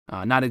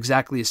Not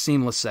exactly a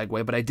seamless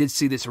segue, but I did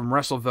see this from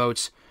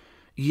WrestleVotes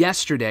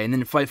yesterday, and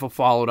then Fightful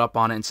followed up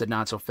on it and said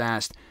not so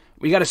fast.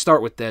 We got to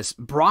start with this.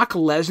 Brock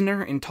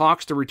Lesnar in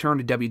talks to return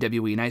to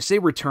WWE. And I say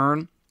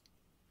return.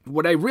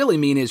 What I really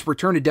mean is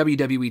return to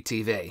WWE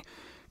TV.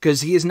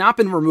 Because he has not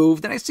been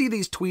removed. And I see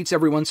these tweets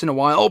every once in a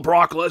while. Oh,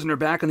 Brock Lesnar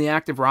back on the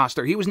active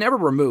roster. He was never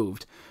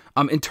removed.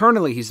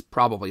 Internally, he's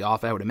probably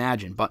off, I would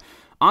imagine. But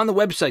on the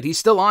website, he's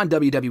still on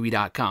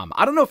WWE.com.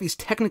 I don't know if he's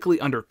technically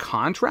under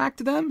contract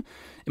to them.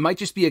 It might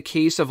just be a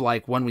case of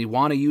like, when we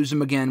want to use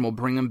him again, we'll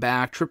bring him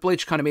back. Triple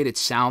H kind of made it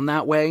sound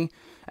that way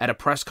at a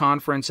press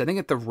conference. I think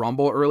at the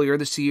Rumble earlier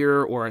this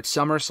year or at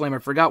SummerSlam. I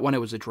forgot when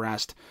it was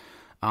addressed.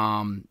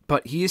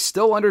 But he is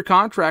still under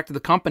contract to the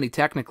company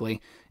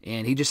technically.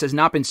 And he just has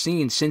not been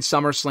seen since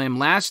SummerSlam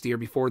last year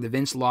before the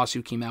Vince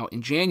lawsuit came out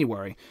in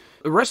January.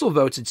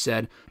 WrestleVotes had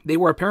said they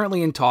were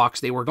apparently in talks.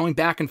 They were going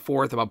back and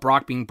forth about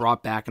Brock being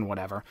brought back and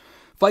whatever.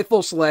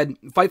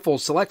 Fightful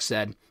Select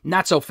said,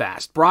 not so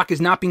fast. Brock is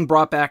not being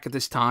brought back at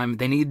this time.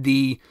 They need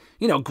the,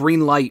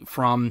 green light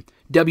from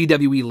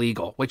WWE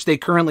Legal, which they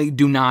currently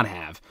do not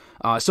have.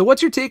 So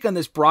what's your take on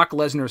this Brock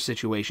Lesnar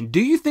situation? Do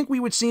you think we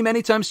would see him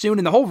anytime soon?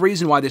 And the whole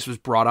reason why this was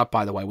brought up,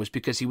 by the way, was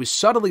because he was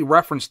subtly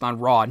referenced on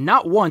Raw,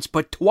 not once,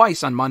 but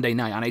twice on Monday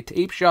night on a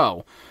tape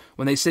show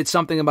when they said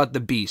something about the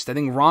Beast. I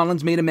think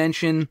Rollins made a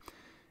mention,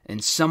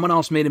 and someone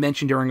else made a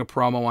mention during a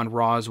promo on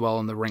Raw as well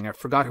in the ring. I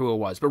forgot who it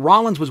was, but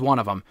Rollins was one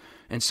of them,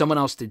 and someone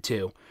else did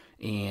too.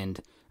 And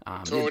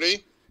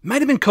Cody?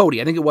 Might have been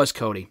Cody. I think it was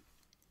Cody.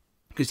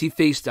 Because he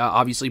faced,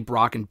 obviously,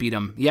 Brock and beat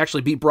him. He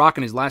actually beat Brock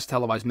in his last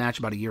televised match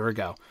about a year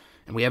ago.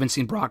 And we haven't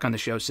seen Brock on the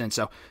show since.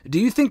 So, do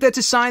you think that's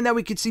a sign that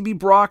we could see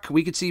Brock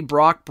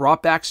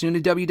brought back soon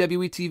to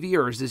WWE TV,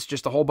 or is this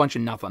just a whole bunch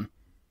of nothing?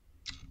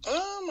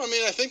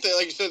 I think that,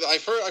 like you said, I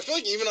feel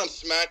like even on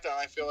SmackDown,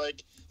 I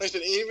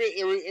said, even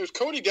it was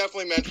Cody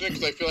definitely mentioned it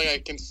because I feel like I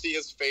can see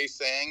his face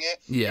saying it.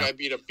 Yeah, I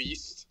beat a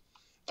beast.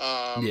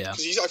 Yeah,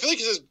 because I feel like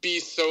he says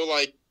beast so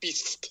like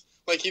beast.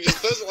 Like, he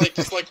just does it,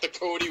 just like the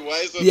Cody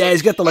way. So yeah,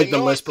 he's got the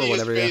lisp or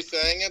whatever. Yeah,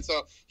 saying it,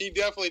 so he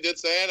definitely did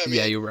say it.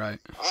 Yeah, you're right.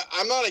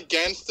 I'm not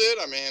against it.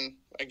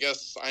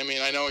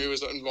 I know he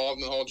was involved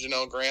in the whole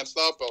Janelle Grant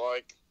stuff, but,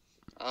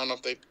 I don't know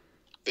if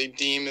they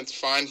deem it's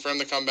fine for him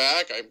to come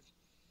back.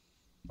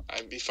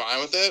 I'd be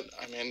fine with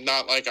it.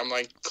 Not like I'm,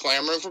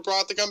 clamoring for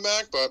Brock to come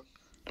back, but,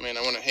 I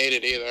wouldn't hate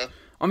it either.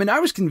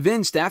 I was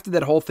convinced after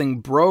that whole thing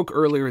broke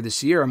earlier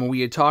this year. We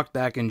had talked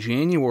back in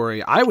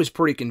January. I was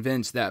pretty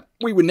convinced that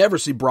we would never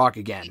see Brock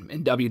again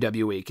in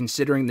WWE,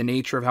 considering the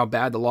nature of how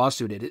bad the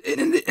lawsuit is.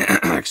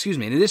 Excuse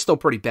me, and it is still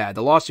pretty bad.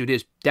 The lawsuit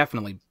is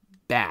definitely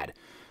bad.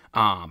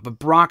 But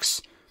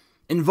Brock's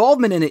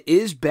involvement in it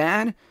is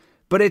bad,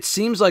 but it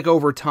seems like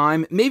over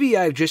time, maybe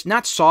I've just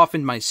not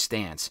softened my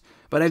stance,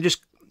 but I've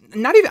just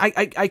not even,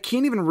 I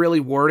can't even really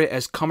word it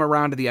as come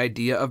around to the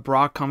idea of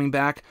Brock coming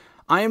back.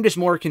 I am just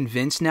more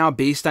convinced now,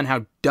 based on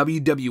how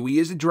WWE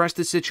has addressed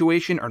the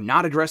situation, or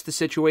not addressed the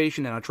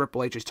situation, and how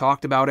Triple H has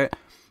talked about it,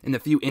 in the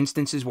few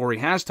instances where he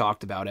has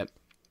talked about it,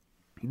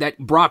 that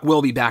Brock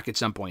will be back at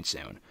some point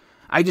soon.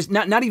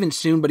 Not even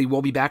soon, but he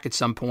will be back at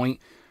some point.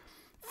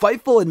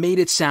 Fightful had made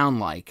it sound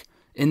like,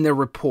 in their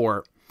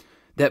report,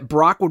 that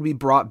Brock would be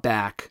brought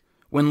back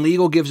when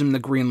legal gives him the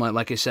green light,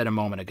 like I said a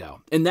moment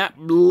ago. And that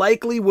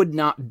likely would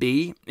not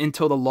be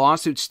until the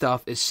lawsuit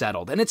stuff is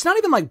settled. And it's not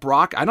even like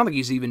Brock, I don't think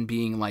he's even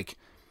being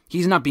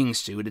he's not being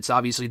sued. It's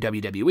obviously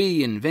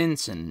WWE and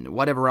Vince and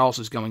whatever else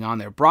is going on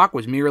there. Brock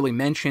was merely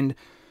mentioned.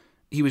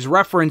 He was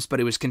referenced, but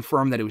it was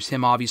confirmed that it was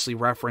him obviously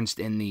referenced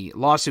in the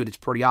lawsuit. It's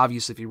pretty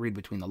obvious if you read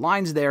between the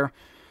lines there.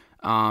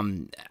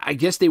 I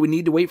guess they would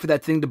need to wait for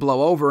that thing to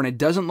blow over, and it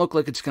doesn't look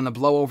like it's going to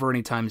blow over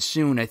anytime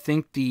soon. I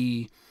think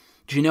the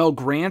Janelle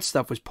Grant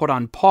stuff was put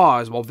on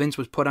pause while Vince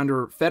was put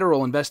under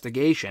federal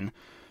investigation,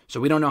 so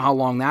we don't know how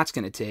long that's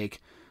going to take.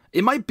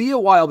 It might be a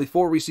while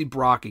before we see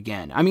Brock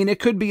again. It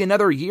could be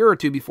another year or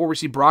two before we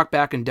see Brock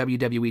back in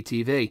WWE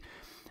TV.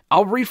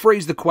 I'll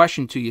rephrase the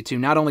question to you, too.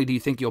 Not only do you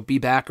think you'll be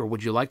back, or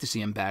would you like to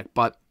see him back,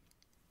 but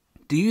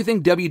do you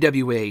think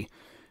WWE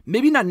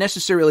maybe not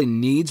necessarily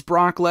needs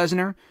Brock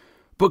Lesnar,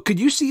 but could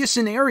you see a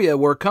scenario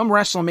where come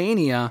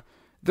WrestleMania,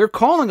 they're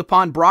calling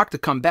upon Brock to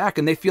come back,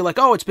 and they feel like,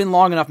 oh, it's been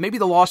long enough. Maybe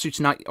the lawsuit's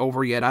not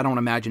over yet. I don't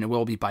imagine it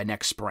will be by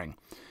next spring.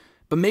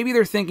 But maybe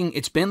they're thinking,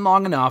 it's been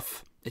long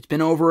enough. It's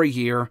been over a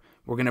year.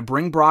 We're going to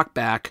bring Brock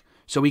back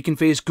so he can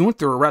face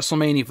Gunther at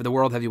WrestleMania for the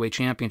World Heavyweight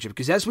Championship.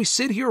 Because as we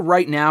sit here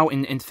right now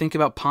and think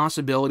about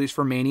possibilities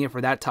for Mania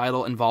for that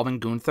title involving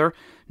Gunther,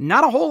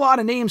 not a whole lot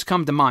of names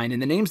come to mind.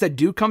 And the names that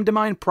do come to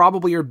mind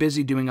probably are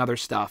busy doing other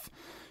stuff.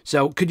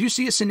 So could you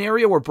see a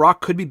scenario where Brock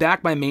could be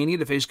back by Mania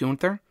to face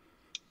Gunther?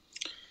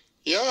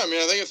 Yeah, I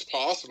think it's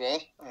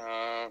possible.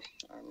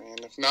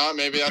 If not,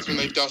 maybe that's when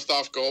they dust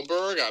off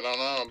Goldberg. I don't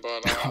know,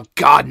 but oh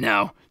God,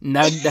 no!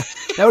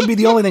 That would be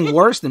the only thing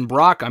worse than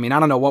Brock. I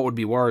don't know what would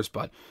be worse,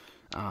 but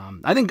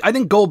I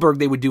think Goldberg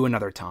they would do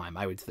another time.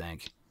 I would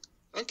think.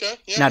 Okay,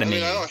 yeah. Not I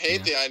don't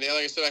hate the idea.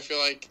 Like I said, I feel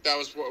like that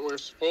was what we're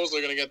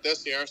supposedly going to get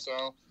this year.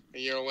 So a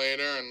year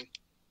later, and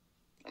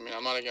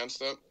I'm not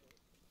against it.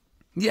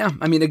 Yeah,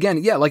 I mean,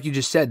 again, yeah, like you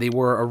just said, they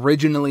were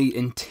originally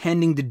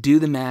intending to do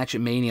the match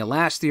at Mania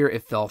last year.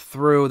 It fell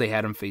through. They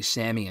had him face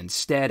Sami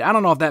instead. I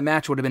don't know if that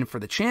match would have been for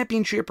the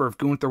championship or if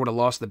Gunther would have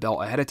lost the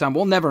belt ahead of time.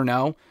 We'll never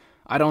know,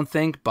 I don't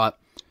think, but,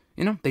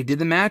 they did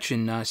the match,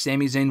 and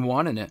Sami Zayn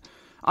won, and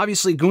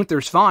obviously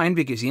Gunther's fine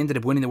because he ended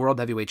up winning the World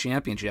Heavyweight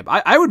Championship.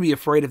 I would be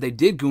afraid if they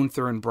did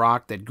Gunther and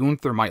Brock that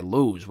Gunther might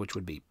lose, which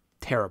would be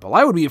terrible.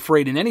 I would be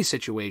afraid in any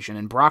situation,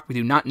 and Brock we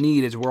do not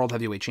need as World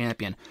Heavyweight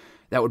Champion.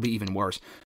 That would be even worse.